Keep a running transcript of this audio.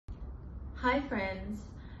Hi friends,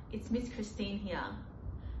 it's Miss Christine here.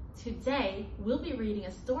 Today we'll be reading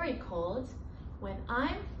a story called When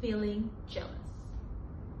I'm Feeling Jealous.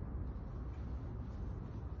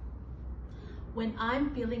 When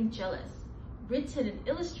I'm Feeling Jealous, written and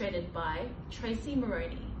illustrated by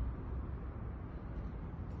Moroney.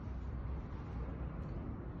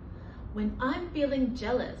 When I'm feeling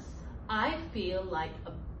jealous, I feel like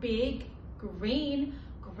a big, green,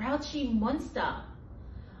 grouchy monster.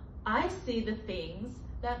 I see the things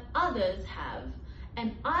that others have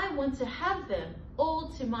and I want to have them all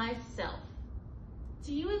to myself.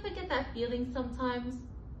 Do you ever get that feeling sometimes?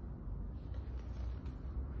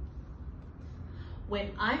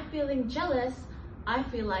 When I'm feeling jealous, I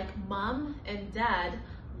feel like Mum and Dad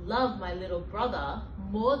love my little brother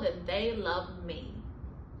more than they love me.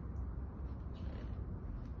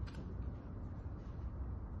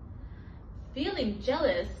 Feeling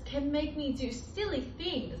jealous can make me do silly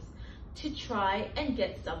things to try and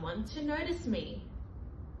get someone to notice me.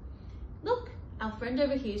 Look, our friend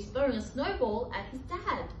over here is throwing a snowball at his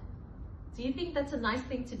dad. Do you think that's a nice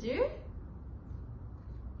thing to do?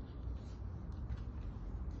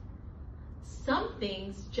 Some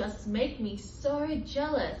things just make me so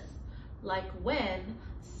jealous, like when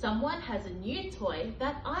someone has a new toy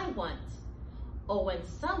that I want, or when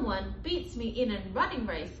someone beats me in a running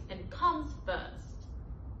race and comes first,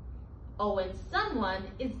 or when someone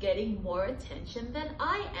is getting more attention than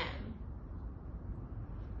I am.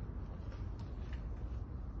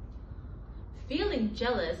 Feeling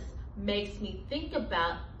jealous makes me think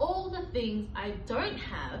about all the things I don't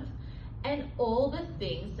have and all the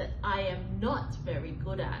things that I am not very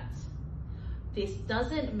good at. This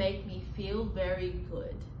doesn't make me feel very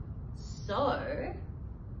good. So,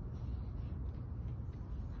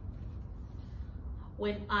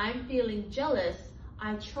 when I'm feeling jealous,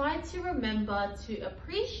 I try to remember to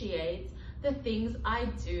appreciate the things I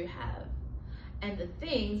do have and the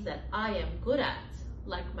things that I am good at,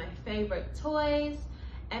 like my favorite toys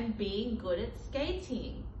and being good at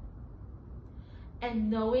skating, and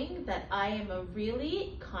knowing that I am a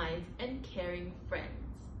really kind and caring friend.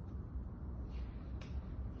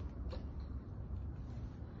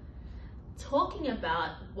 Talking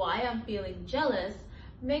about why I'm feeling jealous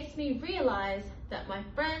makes me realize that my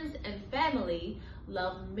friends and family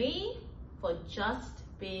love me for just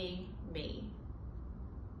being me.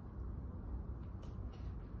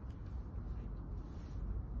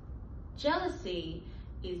 Jealousy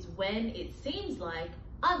is when it seems like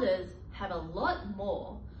others have a lot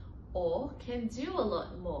more or can do a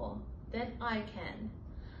lot more than I can.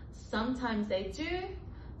 Sometimes they do,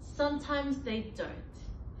 sometimes they don't.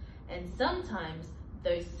 And sometimes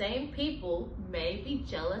those same people may be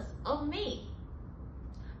jealous of me.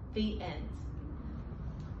 The end.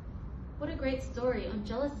 What a great story on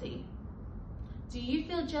jealousy. Do you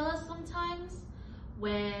feel jealous sometimes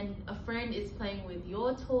when a friend is playing with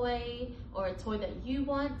your toy or a toy that you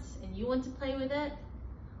want and you want to play with it?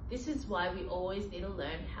 This is why we always need to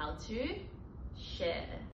learn how to share.